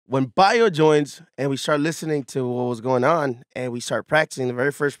when Bayo joins and we start listening to what was going on and we start practicing, the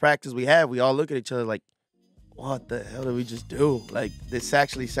very first practice we have, we all look at each other like, what the hell did we just do? Like, this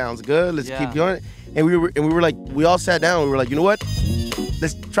actually sounds good. Let's keep doing it. And we were like, we all sat down. We were like, you know what?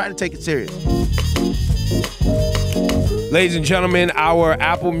 Let's try to take it serious. Ladies and gentlemen, our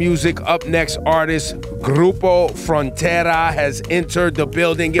Apple Music Up Next artist, Grupo Frontera, has entered the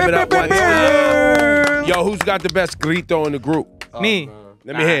building. Give it up one time. Yo, who's got the best grito in the group? Me.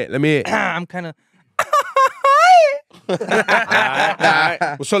 Let me hear it. Let me hear it. I'm kind of... All right.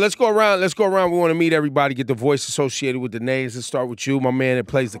 Well, so let's go around. Let's go around. We want to meet everybody, get the voice associated with the names. Let's start with you, my man that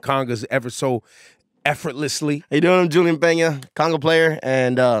plays the congas ever so effortlessly. How you doing? I'm Julian Peña, conga player,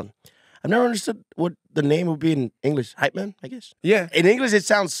 and I've never understood what the name would be in English. Hype man, I guess. Yeah. In English, it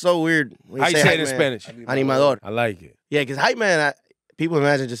sounds so weird. How you say it in Spanish? Animador. I like it. Yeah, because hype man, people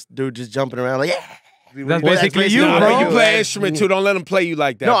imagine just dude just jumping around like, yeah. That's basically you, bro. You play an instrument too. Don't let them play you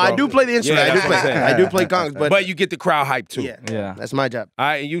like that. No, bro. I do play the instrument. Yeah, I do play congas, but you get the crowd hyped too. Yeah, that's my job. All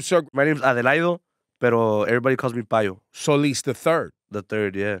right, and you, sir? My name's Adelaido, pero everybody calls me Payo. Solis the third. The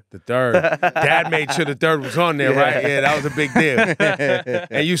third, yeah. The third. Dad made sure the third was on there, right? Yeah, that was a big deal.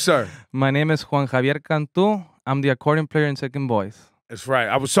 And you, sir? My name is Juan Javier Cantú. I'm the accordion player in second voice. That's right.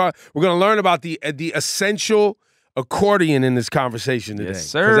 We're going to learn about the essential accordion in this conversation today. Yes,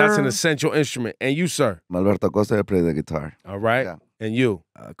 sir. Because that's an essential instrument. And you, sir? Alberto Acosta, I play the guitar. All right. Yeah. And you?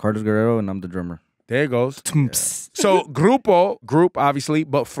 Carlos Guerrero, and I'm the drummer. There it goes. So group obviously,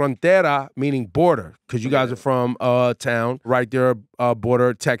 but frontera meaning border, because you guys are from a town right there,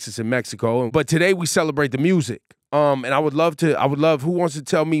 border Texas and Mexico. But today we celebrate the music. And I would love, who wants to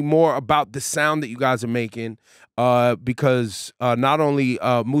tell me more about the sound that you guys are making? Because not only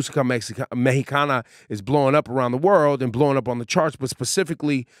Música Mexicana is blowing up around the world and blowing up on the charts, but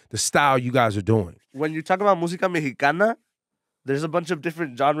specifically the style you guys are doing. When you talk about Música Mexicana, there's a bunch of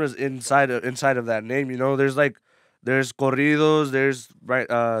different genres inside of that name. You know, there's corridos, there's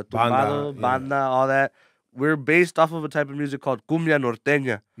tumbado, banda, all that. We're based off of a type of music called Cumbia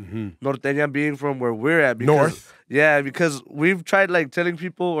Norteña. Norteña being from where we're at. Because, North? Yeah, because we've tried like telling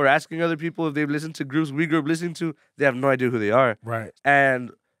people or asking other people if they've listened to groups we grew up listening to, they have no idea who they are. Right.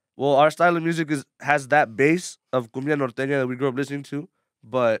 And, well, our style of music has that base of Cumbia Norteña that we grew up listening to,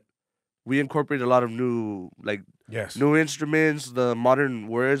 but we incorporate a lot of new instruments, the modern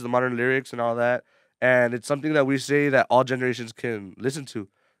words, the modern lyrics and all that. And it's something that we say that all generations can listen to.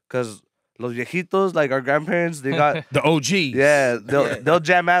 Because los viejitos, like our grandparents, they got the OGs. Yeah, they'll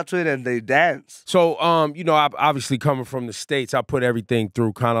jam out to it and they dance. So, you know, obviously coming from the States, I put everything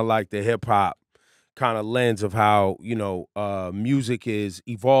through kind of like the hip hop kind of lens of how, you know, music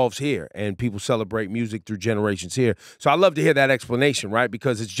evolves here and people celebrate music through generations here. So I love to hear that explanation, right?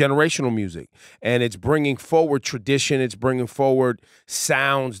 Because it's generational music and it's bringing forward tradition. It's bringing forward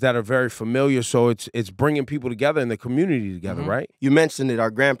sounds that are very familiar. So it's bringing people together and the community together, right? You mentioned it,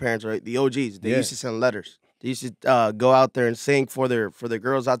 our grandparents, right? The OGs, they used to send letters. They used to go out there and sing for their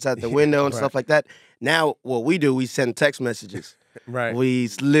girls outside the window and stuff like that. Now, what we do, we send text messages. Right. We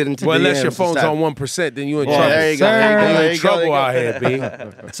slid into well, DMs unless your phone's on 1%, then you in trouble. There you go. You're in trouble out here,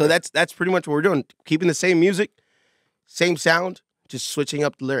 B. So that's pretty much what we're doing. Keeping the same music, same sound, just switching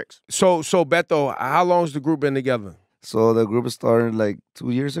up the lyrics. So Beto, how long has the group been together? So the group started like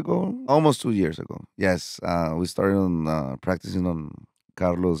 2 years ago, almost 2 years ago. Yes, we started on practicing on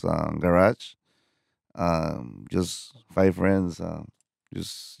Carlos' garage. Just 5 friends,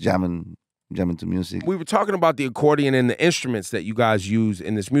 just jamming to music. We were talking about the accordion and the instruments that you guys use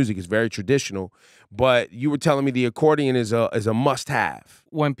in this music. It's very traditional, but you were telling me the accordion is a must-have.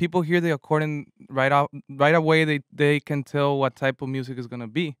 When people hear the accordion right away, they can tell what type of music is gonna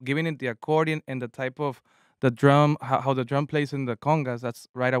be. Giving it the accordion and the type of the drum, how the drum plays in the congas, that's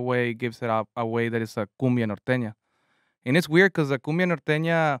right away gives it away that it's a cumbia norteña. And it's weird because the cumbia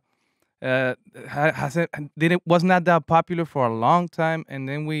norteña was not that popular for a long time, and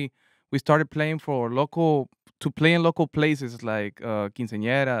then we started playing in local places like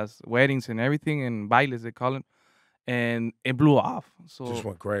quinceañeras, weddings, and everything, and bailes they call it, and it blew off. So just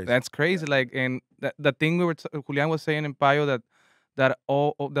went crazy. That's crazy. Like, and the thing Julian was saying in Payo that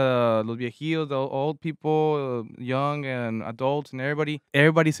all the los viejillos, the old people, young and adults, and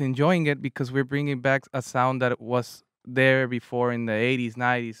everybody's enjoying it because we're bringing back a sound that was there before in the 80s,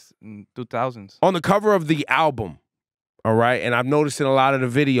 90s, and 2000s. On the cover of the album, all right, and I've noticed in a lot of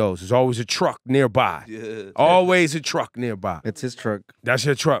the videos, there's always a truck nearby. Yeah. Always a truck nearby. It's his truck. That's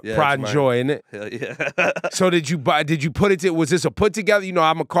your truck. Yeah, Pride and joy, isn't it? Hell yeah. So did you put it, was this a put together? You know,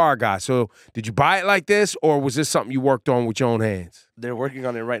 I'm a car guy. So did you buy it like this, or was this something you worked on with your own hands? They're working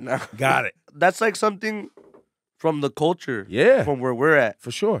on it right now. Got it. That's like something from the culture. Yeah. From where we're at. For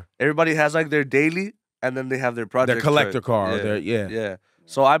sure. Everybody has like their daily, and then they have their project Their collector truck. car. Yeah.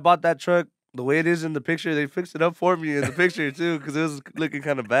 So I bought that truck the way it is in the picture. They fixed it up for me in the picture too, because it was looking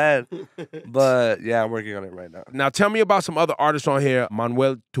kind of bad. But yeah, I'm working on it right now. Now tell me about some other artists on here.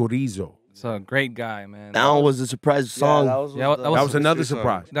 Manuel Turizo. It's a great guy, man. That one was a surprise song. that was another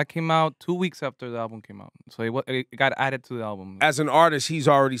surprise. That came out 2 weeks after the album came out, so it got added to the album. As an artist, he's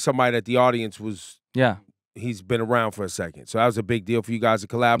already somebody that the audience was. Yeah. He's been around for a second, so that was a big deal for you guys to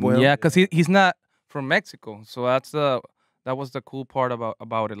collab with him. Yeah, because he's not from Mexico, so that was the cool part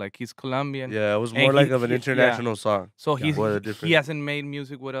about it. Like, he's Colombian. Yeah, it was more like of an international song. So he hasn't made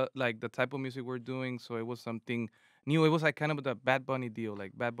music with like the type of music we're doing, so it was something new. It was like kind of the Bad Bunny deal,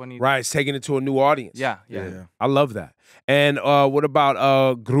 like Bad Bunny. Right, it's taking it to a new audience. Yeah. I love that. And what about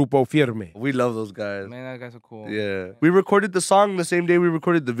Grupo Firme? We love those guys. Man, that guy's so cool. Yeah. We recorded the song the same day we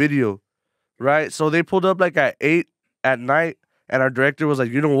recorded the video, right? So they pulled up like at 8 at night, and our director was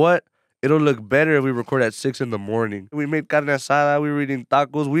like, you know what? It'll look better if we record at 6 in the morning. We made carne asada. We were eating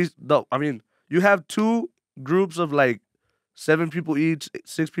tacos. I mean, you have 2 groups of like 7 people each,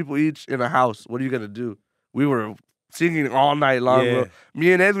 6 people each in a house. What are you going to do? We were singing all night long, bro.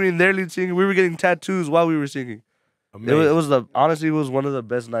 Me and Edwin, their lead singing. We were getting tattoos while we were singing. Honestly, it was one of the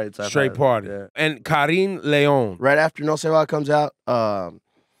best nights I've Straight had. party. Yeah. And Karin Leon. Right after No Se Va comes out,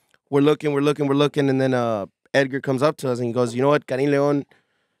 we're looking, and then Edgar comes up to us and he goes, you know what, Karin Leon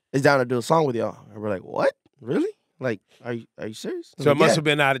is down to do a song with y'all. And we're like, what? Really? Like, are you serious? So it must have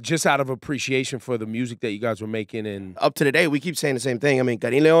been out of appreciation for the music that you guys were making. And up to today, we keep saying the same thing. I mean,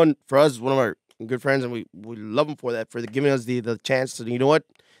 Karin Leon, for us, is one of our good friends, and we love him for that, for giving us the chance to, you know what?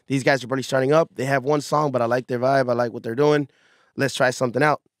 These guys are pretty starting up. They have one song, but I like their vibe. I like what they're doing. Let's try something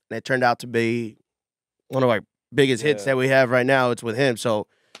out. And it turned out to be one of our biggest hits that we have right now. It's with him. So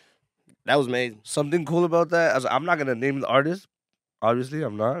that was amazing. Something cool about that, I'm not going to name the artist. Obviously,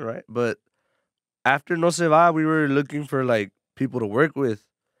 I'm not, right? But after No Se Va, we were looking for, like, people to work with.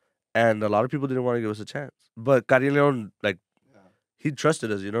 And a lot of people didn't want to give us a chance. But Karin Leon, like, he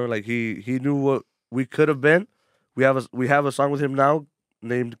trusted us, you know? Like, he knew what we could have been. We have a song with him now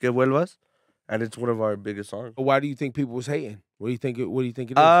named Que Vuelvas. And it's one of our biggest songs. Why do you think people was hating? What do you think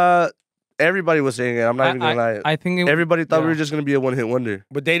it is? Everybody was saying it. I'm not even going to lie. I think everybody thought we were just going to be a one-hit wonder.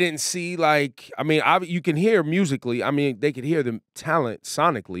 But they didn't see, like, I mean, you can hear musically. I mean, they could hear the talent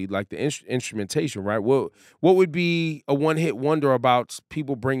sonically, like the instrumentation, right? What would be a one-hit wonder about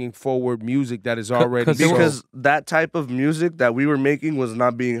people bringing forward music that is already because that type of music that we were making was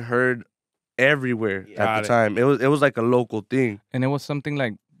not being heard everywhere at the time. It was like a local thing. And it was something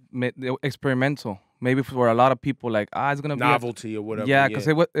like experimental. Maybe for a lot of people, like, it's gonna be novelty or whatever. Yeah, because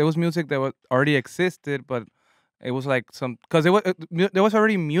it was music that already existed, but it was like because there was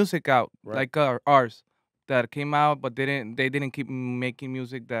already music out, like ours, that came out, but they didn't keep making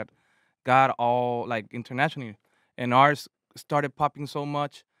music that got all like internationally, and ours started popping so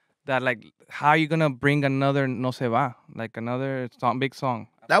much that, like, how are you gonna bring another No Se Va, like another big song?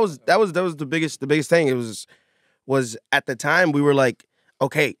 That was the biggest thing. It was at the time we were like,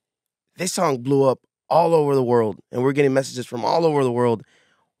 okay, this song blew up all over the world, and we're getting messages from all over the world.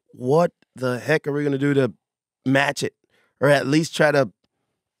 What the heck are we gonna do to match it, or at least try to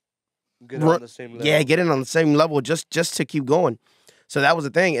get on the same level? Yeah, get in on the same level, just to keep going. So that was the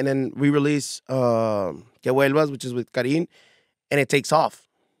thing, and then we release Que Vuelvas, which is with Karin, and it takes off.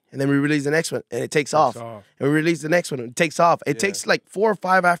 And then we release the next one, and it takes off. And we release the next one, and it takes off. It takes like 4 or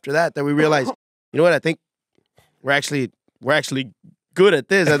 5 after that we realize, you know what? I think we're actually good at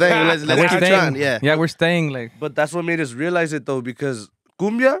this. I think let's keep trying. Yeah, we're staying like. But that's what made us realize it, though, because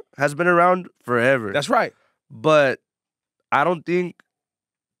cumbia has been around forever. That's right. But I don't think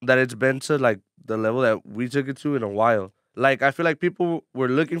that it's been to like the level that we took it to in a while. Like, I feel like people were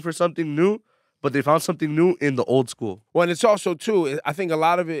looking for something new, but they found something new in the old school. Well, and it's also too, I think a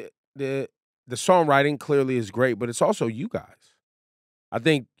lot of it, the songwriting clearly is great, but it's also you guys. I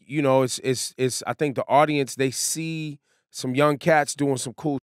think, you know, it's I think the audience, they see some young cats doing some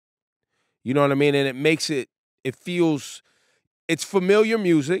cool, you know what I mean? And it makes it feels, it's familiar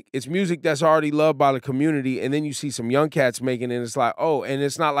music. It's music that's already loved by the community. And then you see some young cats making it, and it's like, oh, and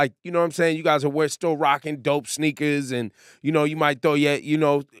it's not like, you know what I'm saying? You guys are still rocking dope sneakers, and, you know, you might throw your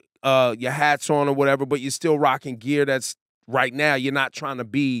hats on or whatever, but you're still rocking gear that's right now. You're not trying to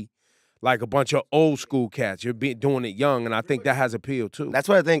be like a bunch of old school cats. You're doing it young, and I think that has appeal too. That's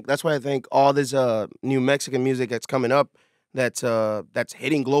why I think all this new Mexican music that's coming up, that's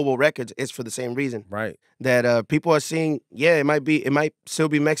hitting global records, is for the same reason. Right. That people are seeing, it might still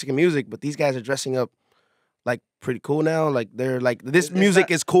be Mexican music, but these guys are dressing up like pretty cool now. Like they're like this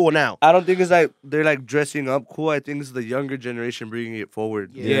music is cool now. I don't think it's like they're like dressing up cool. I think it's the younger generation bringing it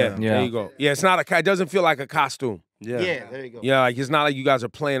forward. Yeah, there you go. Yeah, it's not a. It doesn't feel like a costume. Yeah, there you go. Yeah, like it's not like you guys are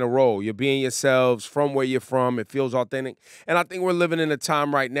playing a role. You're being yourselves from where you're from. It feels authentic. And I think we're living in a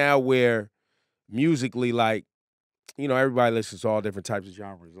time right now where musically, like, you know, everybody listens to all different types of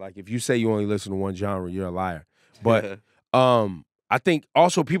genres. Like if you say you only listen to one genre, you're a liar. But I think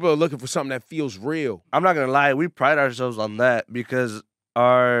also people are looking for something that feels real. I'm not gonna lie, we pride ourselves on that because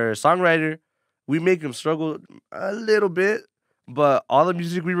our songwriter, we make him struggle a little bit. But all the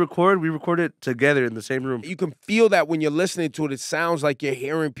music we record it together in the same room. You can feel that when you're listening to it. It sounds like you're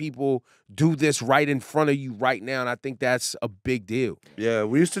hearing people do this right in front of you right now, and I think that's a big deal. Yeah,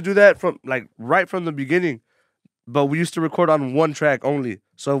 we used to do that from like right from the beginning, but we used to record on one track only.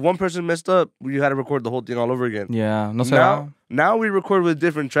 So if one person messed up, we had to record the whole thing all over again. Yeah, no sé. Now we record with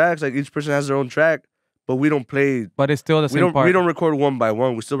different tracks. Like each person has their own track. But we don't play. But it's still the same part. We don't record one by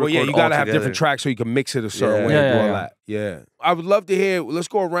one. We still record you gotta have together. different tracks so you can mix it a certain way and do all that. Yeah. I would love to hear, let's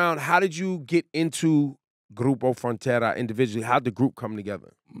go around. How did you get into Grupo Frontera individually? How did the group come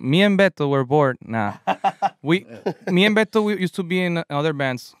together? Me and Beto were bored. Nah. Me and Beto, we used to be in other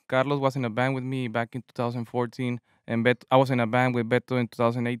bands. Carlos was in a band with me back in 2014. And I was in a band with Beto in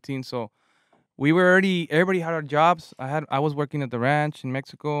 2018. So we were everybody had our jobs. I was working at the ranch in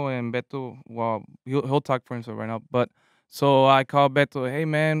Mexico, and Beto, well, he'll talk for himself right now. But so I called Beto, hey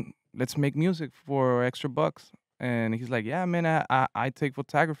man, let's make music for extra bucks. And he's like, yeah man, I take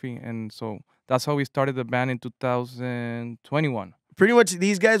photography. And so that's how we started the band in 2021. Pretty much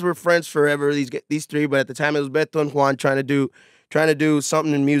these guys were friends forever, these three, but at the time it was Beto and Juan trying to do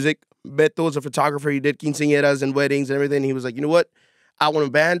something in music. Beto was a photographer. He did quinceañeras and weddings and everything. He was like, you know what? I want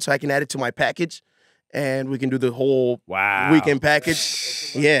a band so I can add it to my package, and we can do the whole weekend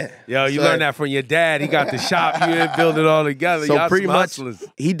package. Yeah. Yo, you learned that from your dad. He got the shop. You didn't build it all together. So pretty much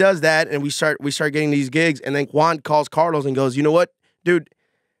he does that, and we start getting these gigs, and then Juan calls Carlos and goes, you know what, dude,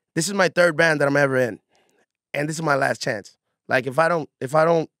 this is my third band that I'm ever in, and this is my last chance. Like if I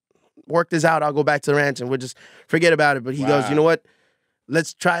don't work this out, I'll go back to the ranch and we'll just forget about it. But he goes, you know what?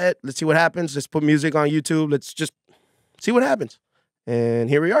 Let's try it. Let's see what happens. Let's put music on YouTube. Let's just see what happens. And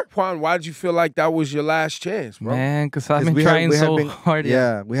here we are. Juan, why did you feel like that was your last chance, bro? Man, because I've been trying so hard.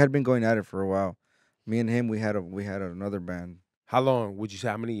 Yeah, we had been going at it for a while. Me and him, we had another band. How long? Would you say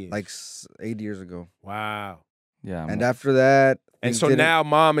how many years? Like 8 years ago. Wow. Yeah. And after that, and so now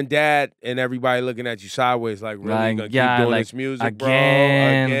mom and dad and everybody looking at you sideways, like, really, you gonna keep doing this music,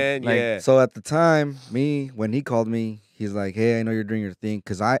 again, bro? Again, yeah. So at the time, when he called me, he's like, hey, I know you're doing your thing.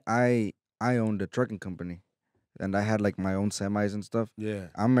 Because I owned a trucking company. And I had like my own semis and stuff. Yeah.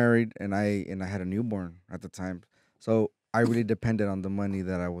 I'm married and I had a newborn at the time. So I really depended on the money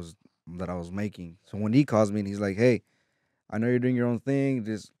that I was making. So when he calls me and he's like, hey, I know you're doing your own thing.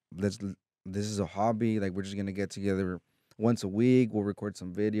 This is a hobby. Like we're just gonna get together once a week. We'll record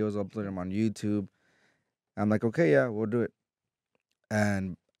some videos, upload them on YouTube. I'm like, okay, yeah, we'll do it.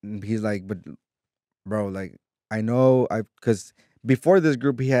 And he's like, but bro, like I know because before this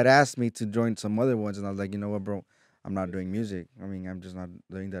group, he had asked me to join some other ones, and I was like, you know what, bro, I'm not doing music. I mean, I'm just not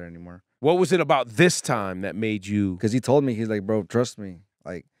doing that anymore. What was it about this time that made you? Because he told me, he's like, bro, trust me,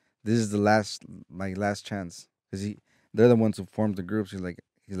 like this is the last chance. Because they're the ones who formed the groups. He's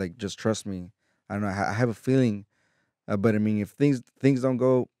like, just trust me. I don't know. I have a feeling, but I mean, if things don't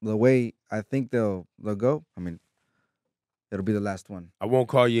go the way I think they'll go, I mean, it'll be the last one. I won't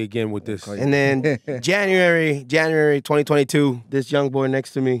call you again with this. And then January 2022, this young boy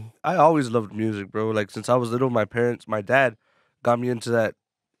next to me. I always loved music, bro. Like since I was little, my dad got me into that.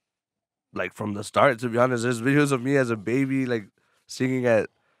 Like from the start, to be honest, there's videos of me as a baby, like singing at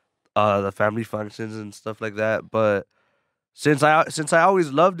the family functions and stuff like that. But since I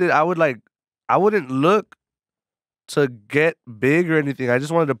always loved it, I wouldn't look to get big or anything. I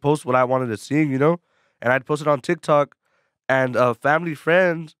just wanted to post what I wanted to sing, you know, and I'd post it on TikTok. And a family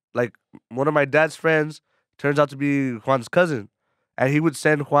friend, like one of my dad's friends, turns out to be Juan's cousin. And he would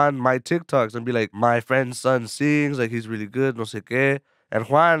send Juan my TikToks and be like, my friend's son sings, like he's really good, no sé qué. And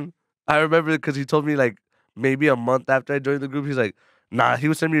Juan, I remember because he told me like maybe a month after I joined the group, he's like, nah, he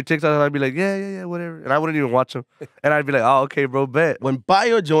would send me your TikTok and I'd be like, yeah, whatever. And I wouldn't even watch him. And I'd be like, oh, okay, bro, bet. When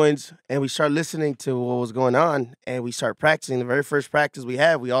Bayo joins and we start listening to what was going on and we start practicing, the very first practice we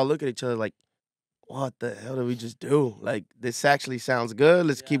had, we all look at each other like, what the hell did we just do? Like, this actually sounds good.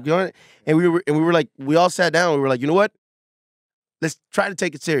 Let's keep going. And we were like, we all sat down. We were like, you know what? Let's try to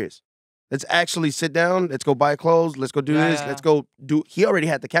take it serious. Let's actually sit down. Let's go buy clothes. Let's go do this. Let's go do. He already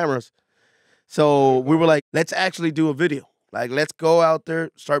had the cameras. So we were like, let's actually do a video. Like, let's go out there,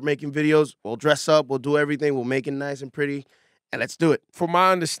 start making videos. We'll dress up. We'll do everything. We'll make it nice and pretty. And let's do it. From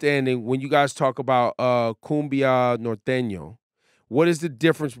my understanding, when you guys talk about Cumbia Norteño, what is the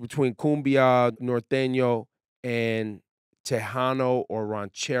difference between Cumbia Norteño and Tejano or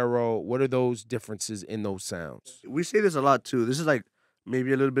Ranchero? What are those differences in those sounds? We say this a lot too. This is like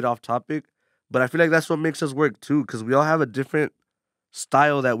maybe a little bit off topic, but I feel like that's what makes us work too, because we all have a different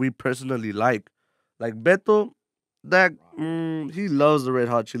style that we personally like. Like Beto, he loves the Red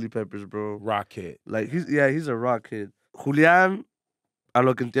Hot Chili Peppers, bro. Rock kid. Like he's a rock kid. Julian, a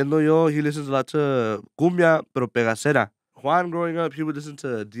lo que entiendo yo, he listens a lot to cumbia, pero pegacera. Juan, growing up, he would listen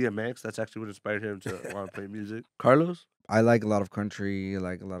to DMX. That's actually what inspired him to want to play music. Carlos? I like a lot of country, I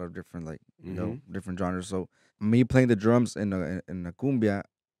like a lot of different, like, you know, different genres. So me playing the drums in the cumbia,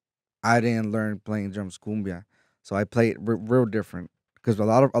 I didn't learn playing drums cumbia. So I play it real different. Because a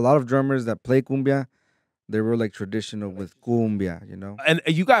lot of drummers that play cumbia, they were like traditional with cumbia, you know? And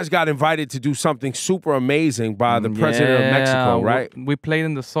you guys got invited to do something super amazing by the president of Mexico, right? We played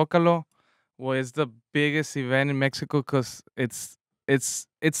in the Zócalo. Well, it's the biggest event in Mexico because it's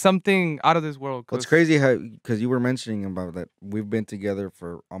something out of this world. Well, it's crazy how, because you were mentioning about that we've been together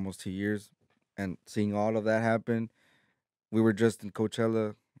for almost 2 years, and seeing all of that happen. We were just in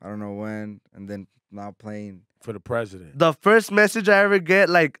Coachella, I don't know when, and then now playing for the president. The first message I ever get,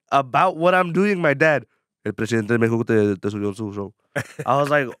 like, about what I'm doing, my dad, El presidente de México te subió en su show. I was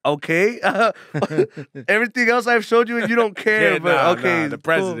like, okay. Everything else I've showed you and you don't care, but okay. The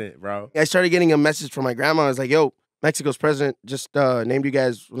president, bro. I started getting a message from my grandma. I was like, yo, Mexico's president just named you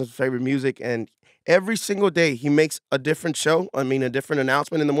guys one of his favorite music. And every single day he makes a different show. I mean, a different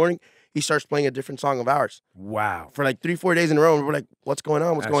announcement in the morning. He starts playing a different song of ours. Wow. For like 3-4 days in a row. And we're like, what's going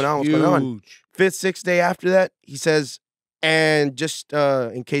on? What's going on? What's going on? 5th, 6th day after that, he says, and just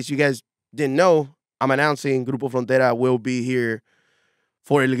in case you guys didn't know, I'm announcing Grupo Frontera will be here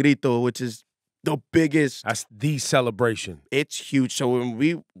for El Grito, which is the biggest. That's the celebration. It's huge. So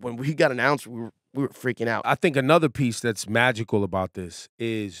when we got announced, we were freaking out. I think another piece that's magical about this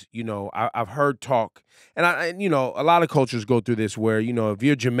is, you know, I've heard talk, and you know, a lot of cultures go through this where, you know, if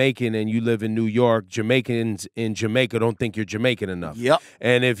you're Jamaican and you live in New York, Jamaicans in Jamaica don't think you're Jamaican enough. Yep.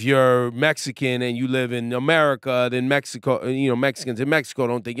 And if you're Mexican and you live in America, then Mexico, you know, Mexicans in Mexico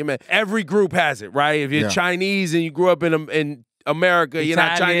don't think you're Mexican. Every group has it, right? If you're Chinese and you grew up in America, Italian, you're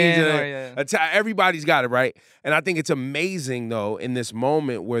not Chinese. Everybody's got it, right? And I think it's amazing, though, in this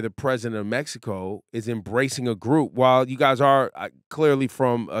moment where the president of Mexico is embracing a group, while you guys are clearly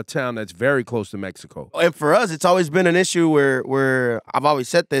from a town that's very close to Mexico. And for us, it's always been an issue where I've always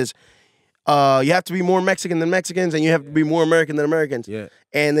said this, you have to be more Mexican than Mexicans, and you have to be more American than Americans. Yeah.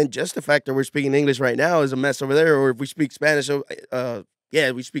 And then just the fact that we're speaking English right now is a mess over there, or if we speak Spanish,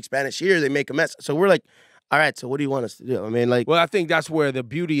 we speak Spanish here, they make a mess. So we're like, all right, so what do you want us to do? I mean, like... Well, I think that's where the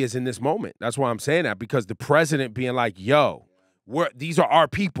beauty is in this moment. That's why I'm saying that, because the president being like, yo, these are our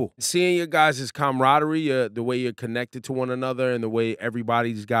people. Seeing your guys' camaraderie, the way you're connected to one another and the way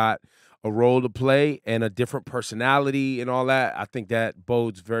everybody's got a role to play and a different personality and all that, I think that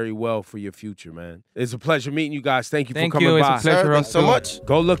bodes very well for your future, man. It's a pleasure meeting you guys. Thank you for coming by. It's a pleasure. Thanks so much.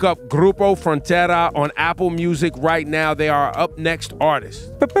 Go look up Grupo Frontera on Apple Music right now. They are up next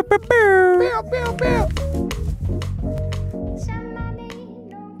artists.